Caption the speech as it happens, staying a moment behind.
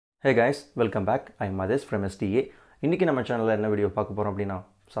Hey guys, welcome back. I'm Madesh from STA. இன்றைக்கி நம்ம சேனலில் என்ன வீடியோ பார்க்க போகிறோம் அப்படின்னா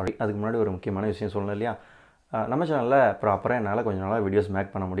அதுக்கு முன்னாடி ஒரு முக்கியமான விஷயம் சொல்லணும் இல்லையா. நம்ம சேனலில் ப்ராப்பராக என்னால் கொஞ்சம் நாளாக வீடியோஸ்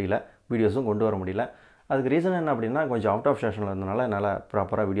மேக் பண்ண முடியல, வீடியோஸும் கொண்டு வர முடியல. அதுக்கு ரீசன் என்ன அப்படின்னா கொஞ்சம் அவுட் ஆஃப் ஸ்டேஷனில் இருந்தனால என்னால்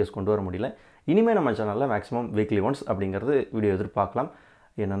ப்ராப்பராக வீடியோஸ் கொண்டு வர முடியல. இனிமேல் நம்ம சேனலில் மேக்ஸிமம் வீக்லி ஒன்ஸ் அப்படிங்கிறது வீடியோ எதிர்பார்க்கலாம்.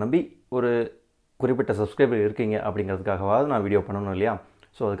 என்னை நம்பி ஒரு குறிப்பிட்ட சப்ஸ்கிரைபர் இருக்கீங்க அப்படிங்கிறதுக்காகவாவது நான் வீடியோ பண்ணணும் இல்லையா.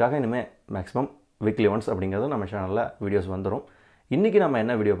 ஸோ அதுக்காக இனிமேல் மேக்ஸிமம் வீக்லி ஒன்ஸ் அப்படிங்கிறது நம்ம சேனலில் வீடியோஸ் வந்துடும். இன்றைக்கி நம்ம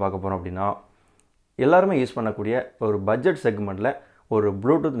என்ன வீடியோ பார்க்க போகிறோம் அப்படின்னா எல்லாருமே யூஸ் பண்ணக்கூடிய ஒரு பட்ஜெட் செக்மெண்ட்டில் ஒரு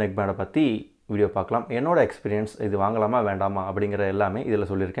ப்ளூடூத் நெக் பேண்டை பற்றி வீடியோ பார்க்கலாம். என்னோடய எக்ஸ்பீரியன்ஸ் இது வாங்கலாமா வேண்டாமா அப்படிங்கிற எல்லாமே இதில்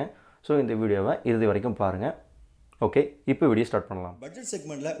சொல்லியிருக்கேன். ஸோ இந்த வீடியோவை இறுதி வரைக்கும் பாருங்கள். ஓகே, இப்போ வீடியோ ஸ்டார்ட் பண்ணலாம். பட்ஜெட்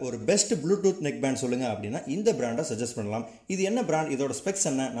செக்மெண்ட்டில் ஒரு பெஸ்ட் ப்ளூடூத் நெக் பேண்ட் சொல்லுங்கள் அப்படின்னா இந்த பிராண்டை சஜஸ்ட் பண்ணலாம். இது என்ன பிராண்ட், இதோட ஸ்பெக்ஸ்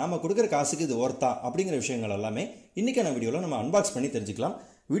என்ன, நாம் கொடுக்குற காசுக்கு இது ஒர்த்தா அப்படிங்கிற விஷயங்கள் எல்லாமே இன்றைக்கான வீடியோவில் நம்ம அன்பாக்ஸ் பண்ணி தெரிஞ்சுக்கலாம்.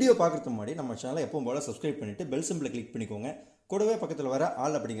 வீடியோ பார்க்குறதுக்கு முன்னாடி நம்ம சேனலை எப்பவும் போல் சப்ஸ்கிரைப் பண்ணிவிட்டு பெல் சிம்பிளை கிளிக் பண்ணிக்கோங்க. கூடவே பக்கத்தில் வர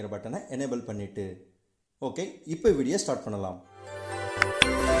ஆல் அப்படிங்கிற பட்டனை எனேபிள் பண்ணிவிட்டு ஓகே, இப்போ வீடியோ ஸ்டார்ட் பண்ணலாம்.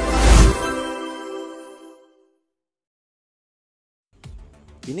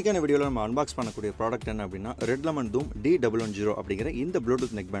 இன்றைக்கான வீடியோவில் நம்ம அன்பாக்ஸ் பண்ணக்கூடிய ப்ராடக்ட் என்ன அப்படின்னா ரெட் லெமன் தூம் D110 அப்படிங்கிற இந்த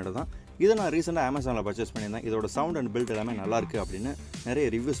ப்ளூடூத் நெக் பேண்டை தான். இதை நான் ரீசெண்டாக அமேசானில் பர்ச்சேஸ் பண்ணியிருந்தேன். இதோட சவுண்ட் அண்ட் பில்ட் எல்லாமே நல்லாயிருக்கு அப்படின்னு நிறைய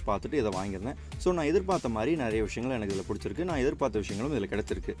ரிவ்யூஸ் பார்த்துட்டு இதை வாங்கியிருந்தேன். ஸோ நான் எதிர்பார்த்த மாதிரி நிறைய விஷயங்கள் எனக்கு இதில் பிடிச்சிருக்கு, நான் எதிர்பார்த்த விஷயங்களும் இதில்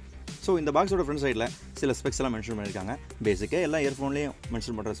கிடச்சிருக்கு. ஸோ இந்த பாக்ஸோட ஃப்ரண்ட் சைடில் சில ஸ்பெக்ஸ் எல்லாம் மென்ஷன் பண்ணியிருக்காங்க. பேசிக்காக எல்லா இயர்ஃபோன்லேயும்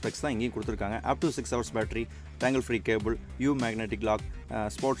மென்ஷன் பண்ணுற ஸ்பெக்ஸ் தான் இங்கேயும் கொடுத்துருக்காங்க. Up to 6 hours battery, tangle free cable, magnetic lock,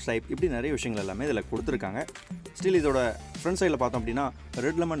 sports type, இப்படி நிறைய விஷயங்கள் எல்லாமே இதில் கொடுத்துருக்காங்க. ஸ்டில் இதோட ஃப்ரண்ட் சைடில் பார்த்தோம் அப்படின்னா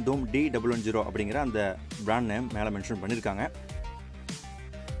ரெட் லெமன் தூம் D110 அப்படிங்கிற அந்த பிராண்ட் நேம் மேலே மென்ஷன் பண்ணியிருக்காங்க.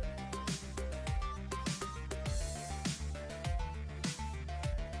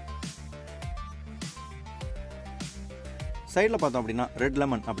 சைடில் பார்த்தோம் அப்படின்னா ரெட்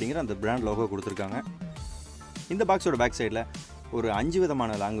லெமன் அப்படிங்கிற அந்த பிராண்ட் லோகோ கொடுத்துருக்காங்க. இந்த பாக்ஸோட பேக் சைடில் ஒரு 5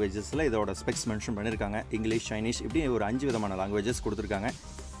 விதமான லாங்குவேஜஸில் இதோட ஸ்பெக்ஸ் மென்ஷன் பண்ணியிருக்காங்க. இங்கிலீஷ், சைனீஸ், இப்படி ஒரு 5 விதமான லாங்குவேஜஸ் கொடுத்துருக்காங்க.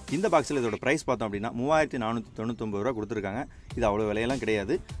 இந்த பாக்ஸில் இதோட ப்ரைஸ் பார்த்தோம் அப்படின்னா 3499 ரூபா கொடுத்துருக்காங்க. இது அவ்வளோ விலையெல்லாம்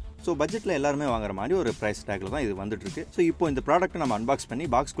கிடையாது. ஸோ பட்ஜெட்டில் எல்லாருமே வாங்குற மாதிரி ஒரு ப்ரைஸ் டேக்கில் தான் இது வந்துட்டுருக்கு. ஸோ இப்போ இந்த ப்ராடக்ட்டை நம்ம அன்பாக்ஸ் பண்ணி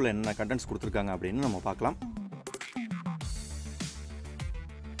பாக்ஸ்குள்ளே என்னென்ன கண்டென்ட்ஸ் கொடுத்துருக்காங்க அப்படின்னு நம்ம பார்க்கலாம்.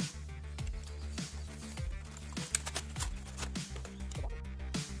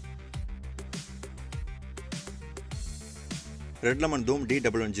 ரெட் லெமன் தூம்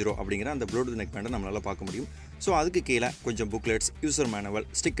D110 அப்படிங்கிற அந்த ப்ளூடூத் நெக் பேண்டை நம்மளால் பார்க்க முடியும். ஸோ அதுக்கு கீழே கொஞ்சம் புக்லெட்ஸ், யூசர் மேனுவல்,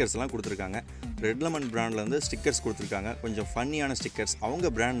 ஸ்டிக்கர்ஸ்லாம் கொடுத்துருக்காங்க. ரெட் லெமன் பிராண்ட்லேருந்து ஸ்டிக்கர்ஸ் கொடுத்துருக்காங்க. கொஞ்சம் ஃபன்னியான ஸ்டிக்கர்ஸ், அவங்க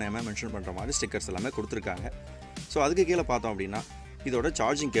பிராண்ட் நேமை மென்ஷன் பண்ணுற மாதிரி ஸ்டிக்கர்ஸ் எல்லாமே கொடுத்துருக்காங்க. ஸோ அதுக்கு கீழே பார்த்தோம் அப்படின்னா இதோட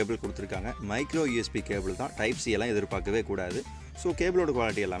சார்ஜிங் கேபிள் கொடுத்துருக்காங்க. மைக்ரோ USB கேபிள் தான், டைப் C எல்லாம் எதிர்பார்க்கவே கூடாது. ஸோ கேபிளோட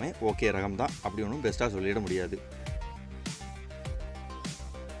குவாலிட்டி எல்லாமே ஓகே ரகம் தான், அப்படி ஒன்றும் பெஸ்ட்டாக சொல்லிட முடியாது.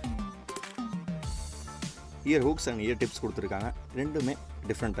 Year hooks and year tips கொடுத்துருக்காங்க. ரெண்டுமே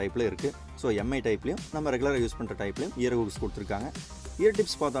டிஃப்ரெண்ட் டைப்பில் இருக்குது. ஸோ MI டைப்லையும் நம்ம ரெகுலராக யூஸ் பண்ணுற டைப்லையும் இயர் ஹூக்ஸ் கொடுத்துருக்காங்க. இயர்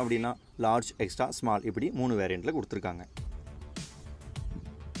டிப்ஸ் பார்த்தோம் அப்படின்னா லார்ஜ், எக்ஸ்ட்ரா, ஸ்மால், இப்படி 3 வேரியண்ட்டில் கொடுத்துருக்காங்க.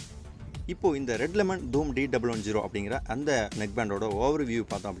 இப்போது இந்த ரெட் லெமன் தூம் D110 அப்படிங்கிற அந்த நெக் பேண்டோட ஓவர் வியூ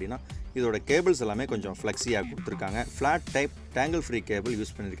பார்த்தோம் அப்படின்னா இதோட கேபிள்ஸ் எல்லாமே கொஞ்சம் ஃப்ளெக்ஸியாக கொடுத்துருக்காங்க. Flat type tangle free cable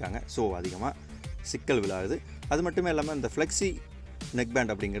use பண்ணியிருக்காங்க. ஸோ அதிகமாக சிக்கல் விழாது. அது மட்டுமே இல்லாமல் இந்த ஃப்ளெக்ஸி நெக்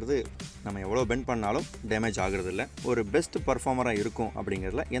பேண்ட் அப்படிங்கிறது நம்ம எவ்வளோ பெண்ட் பண்ணாலும் டேமேஜ் ஆகிறது இல்லை. ஒரு பெஸ்ட் பர்ஃபார்மராக இருக்கும்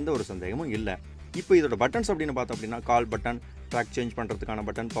அப்படிங்கிறதுல எந்த ஒரு சந்தேகமும் இல்லை. இப்போ இதோட பட்டன்ஸ் அப்படின்னு பார்த்தோம் அப்படின்னா கால் பட்டன், ட்ராக் சேஞ்ச் பண்ணுறதுக்கான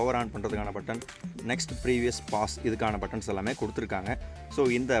பட்டன், பவர் ஆன் பண்ணுறதுக்கான பட்டன், நெக்ஸ்ட் ப்ரீவியஸ் பாஸ், இதுக்கான பட்டன்ஸ் எல்லாமே கொடுத்துருக்காங்க. ஸோ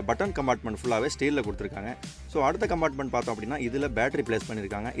இந்த பட்டன் கம்பார்ட்மெண்ட் ஃபுல்லாகவே ஸ்டீலில் கொடுத்துருக்காங்க. ஸோ அடுத்த கம்பார்ட்மெண்ட் பார்த்தோம் அப்படின்னா இதில் பேட்டரி பிளேஸ்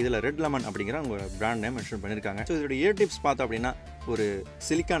பண்ணியிருக்காங்க. இதில் ரெட் லெமன் அப்படிங்கிற அவங்க பிராண்ட் நேம் மென்ஷன் பண்ணியிருக்காங்க. ஸோ இதோட இயர் டிப்ஸ் பார்த்தோம் அப்படின்னா ஒரு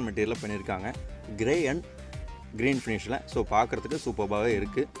சிலிக்கான் மெட்டீரியலில் பண்ணியிருக்காங்க, கிரே அண்ட் க்ரீன் ஃபினிஷில். ஸோ பார்க்குறதுக்கு சூப்பராகவே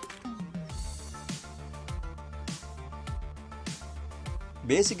இருக்குது.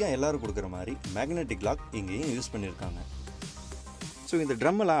 பேசிக்காக எல்லோரும் கொடுக்குற மாதிரி மேக்னெட்டிக் லாக் இங்கேயும் யூஸ் பண்ணியிருக்காங்க. ஸோ இந்த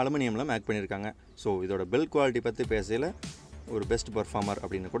ட்ரம்மெல்லாம் அலுமினியமில் மேக் பண்ணியிருக்காங்க. ஸோ இதோட பில்ட் குவாலிட்டி பற்றி பேசையில் ஒரு பெஸ்ட் பர்ஃபார்மர்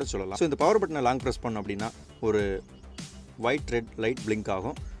அப்படின்னு கூட சொல்லலாம். ஸோ இந்த பவர் பட்டனை லாங் ப்ரெஸ் பண்ணோம் அப்படின்னா ஒரு ஒயிட் ரெட் லைட் பிளிங்க்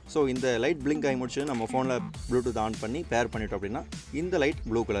ஆகும். ஸோ இந்த லைட் பிளிங்க் ஆகி முடிச்சு நம்ம ஃபோனில் ப்ளூடூத் ஆன் பண்ணி பேர் பண்ணிட்டோம் அப்படின்னா இந்த லைட்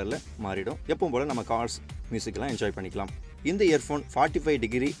ப்ளூ கலரில் மாறிடும். எப்பவும் போல் நம்ம கால்ஸ், மியூசிக்லாம் என்ஜாய் பண்ணிக்கலாம். இந்த இயர்ஃபோன் 45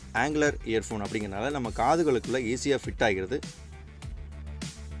 டிகிரி ஆங்குலர் இயர்ஃபோன் அப்படிங்கிறனால நம்ம காதுகளுக்குள்ளே ஈஸியாக ஃபிட் ஆகிறது.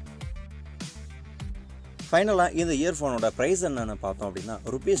 ஃபைனலாக இந்த இயர்ஃபோனோட ப்ரைஸ் என்னென்னு பார்த்தோம் அப்படின்னா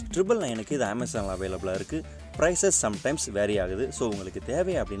 ₹999 இது அமேசானில் அவைலபிளாக இருக்குது. ப்ரைஸஸ் சம்டைம்ஸ் வேரி ஆகுது. ஸோ உங்களுக்கு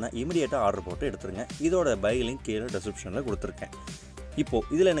தேவை அப்படின்னா இமீடியட்டாக ஆர்டர் போட்டு எடுத்துருங்க. இதோட பை லிங்க் கீழே டிஸ்கிரிப்ஷனில் கொடுத்துருக்கேன். இப்போது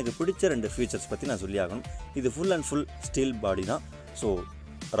இதில் எனக்கு பிடிச்ச 2 ஃபீச்சர்ஸ் பற்றி நான் சொல்லி ஆகணும். இது ஃபுல் அண்ட் ஃபுல் ஸ்டீல் பாடி தான். ஸோ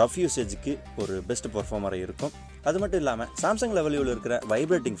ரஃப் யூசேஜுக்கு ஒரு பெஸ்ட் பர்ஃபார்மராக இருக்கும். அது மட்டும் இல்லாமல் சாம்சங் லெவலில் இருக்கிற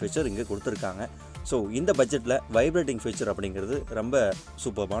வைப்ரேட்டிங் ஃபீச்சர் இங்கே கொடுத்துருக்காங்க. ஸோ இந்த பட்ஜெட்டில் வைப்ரேட்டிங் ஃபீச்சர் அப்படிங்கிறது ரொம்ப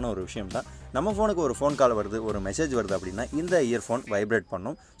சூப்பர்பான ஒரு விஷயம் தான். நம்ம ஃபோனுக்கு ஒரு ஃபோன் கால் வருது, ஒரு மெசேஜ் வருது அப்படின்னா இந்த இயர்ஃபோன் வைப்ரேட்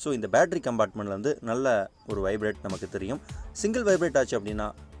பண்ணும். ஸோ இந்த பேட்டரி கம்பார்ட்மெண்ட்லேருந்து நல்ல ஒரு வைப்ரேட் நமக்கு தெரியும். சிங்கிள் வைப்ரேட் ஆச்சு அப்படின்னா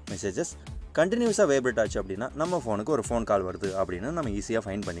மெசேஜஸ், கண்டினியூஸாக வைப்ரேட் ஆச்சு அப்படின்னா நம்ம ஃபோனுக்கு ஒரு ஃபோன் கால் வருது அப்படின்னு நம்ம ஈஸியாக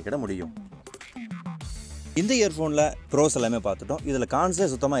ஃபைண்ட் பண்ணிக்கிட முடியும். இந்த இயர்ஃபோனில் ப்ரோஸ் எல்லாமே பார்த்துட்டோம். இதில் கான்ஸே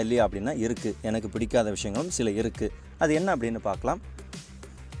சுத்தமாக இல்லையா அப்படின்னா இருக்குது. எனக்கு பிடிக்காத விஷயங்களும் சில இருக்குது. அது என்ன அப்படின்னு பார்க்கலாம்.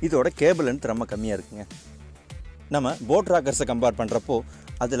 இதோட கேபிள் லென்த் ரொம்ப கம்மியாக இருக்குங்க. நம்ம போட் ராக்கர்ஸை கம்பேர் பண்ணுறப்போ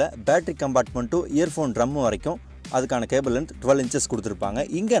அதில் battery compartment to earphone drum வரைக்கும் அதுக்கான கேபிள் லென்த் 12 இன்ச்சஸ் கொடுத்துருப்பாங்க.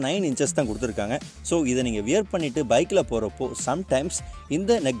 இங்கே 9 இன்ச்சஸ் தான் கொடுத்துருக்காங்க. ஸோ இதை நீங்கள் வியர் பண்ணிவிட்டு பைக்கில் போகிறப்போ சம்டைம்ஸ்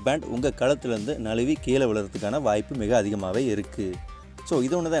இந்த நெக் பேண்ட் உங்கள் கழுத்துலேருந்து நழுவி கீழே விழுறதுக்கான வாய்ப்பு மிக அதிகமாகவே இருக்குது. ஸோ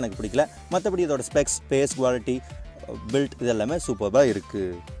இது ஒன்று தான் எனக்கு பிடிக்கல. மற்றபடி இதோட ஸ்பெக்ஸ், ஸ்பேஸ், குவாலிட்டி, பில்ட் இதெல்லாமே சூப்பராக இருக்குது.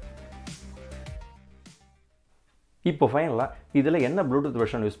 இப்போ ஃபைனலாக இதில் என்ன ப்ளூடூத்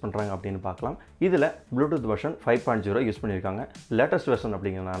வெர்ஷன் யூஸ் பண்ணுறாங்க அப்படின்னு பார்க்கலாம். இதில் ப்ளூடூத் வெர்ஷன் 5.0 யூஸ் பண்ணியிருக்காங்க. லேட்டஸ்ட் வெர்ஷன்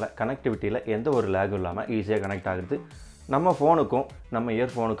அப்படிங்கிறனால கனெக்டிவிட்டியில் எந்த ஒரு லேகும் இல்லாமல் ஈஸியாக கனெக்ட் ஆகுது. நம்ம ஃபோனுக்கும் நம்ம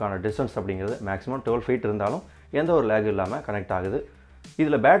இயர்ஃபோனுக்கான டிஸ்டன்ஸ் அப்படிங்கிறது மேக்ஸிமம் 12 ஃபீட் இருந்தாலும் எந்த ஒரு லேகும் இல்லாமல் கனெக்ட் ஆகுது.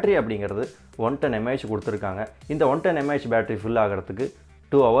 இதில் பேட்டரி அப்படிங்கிறது 110 mAh கொடுத்துருக்காங்க. இந்த 110 mAh பேட்டரி ஃபில் ஆகிறதுக்கு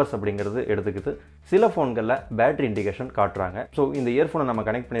 2 hours அப்படிங்கிறது எடுத்துக்குது. சில ஃபோன்களில் பேட்டரி இண்டிகேஷன் காட்டுறாங்க. ஸோ இந்த இயர்ஃபோனை நம்ம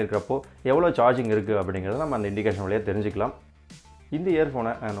கனெக்ட் பண்ணியிருக்கிறப்போ எவ்வளோ சார்ஜிங் இருக்குது அப்படிங்கிறத நம்ம அந்த இண்டிகேஷன் வழியாக தெரிஞ்சுக்கலாம். இந்த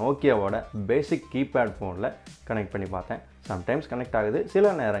இயர்ஃபோனை நான் நோக்கியாவோட பேசிக் கீபேட் ஃபோனில் கனெக்ட் பண்ணி பார்த்தேன். சம்டைம்ஸ் கனெக்ட் ஆகுது,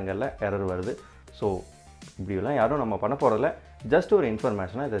 சில நேரங்களில் எரர் வருது. ஸோ இப்படியெல்லாம் யாரும் நம்ம பண்ண போகிறதில்ல. ஜஸ்ட் ஒரு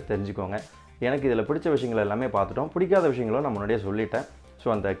இன்ஃபர்மேஷனை இதை தெரிஞ்சுக்கோங்க. எனக்கு இதில் பிடிச்ச விஷயங்கள் எல்லாமே பார்த்துட்டோம். பிடிக்காத விஷயங்களும் நான் முன்னாடியே சொல்லிட்டேன். ஸோ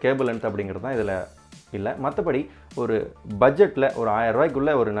அந்த கேபிள் லென்த் அப்படிங்கிறது தான் இதில் இல்லை. மற்றபடி ஒரு பட்ஜெட்டில் ஒரு 1000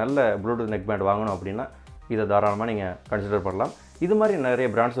 ரூபாய்க்குள்ளே ஒரு நல்ல ப்ளூடூத் நெக் பேண்ட் வாங்கணும் அப்படின்னா இதை தாராளமாக நீங்கள் கன்சிடர் பண்ணலாம். இது மாதிரி நிறைய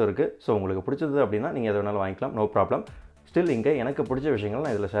பிராண்ட்ஸும் இருக்குது. ஸோ உங்களுக்கு பிடிச்சது அப்படின்னா நீங்கள் எதை வேணாலும் வாங்கிக்கலாம், நோ ப்ராப்ளம். ஸ்டில் இங்கே எனக்கு பிடிச்ச விஷயங்கள்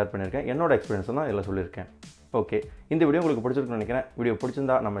நான் இதில் ஷேர் பண்ணியிருக்கேன். என்னோட எக்ஸ்பீரியன்ஸ் தான் இதில் சொல்லியிருக்கேன். ஓகே, இந்த வீடியோ உங்களுக்கு பிடிச்சிருக்குன்னு நினைக்கிறேன். வீடியோ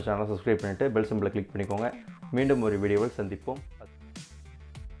பிடிச்சிருந்தா நம்ம சேனலை சப்ஸ்கிரைப் பண்ணிவிட்டு பெல் சிம்பிளை கிளிக் பண்ணிக்கோங்க. மீண்டும் ஒரு வீடியோவில் சந்திப்போம்.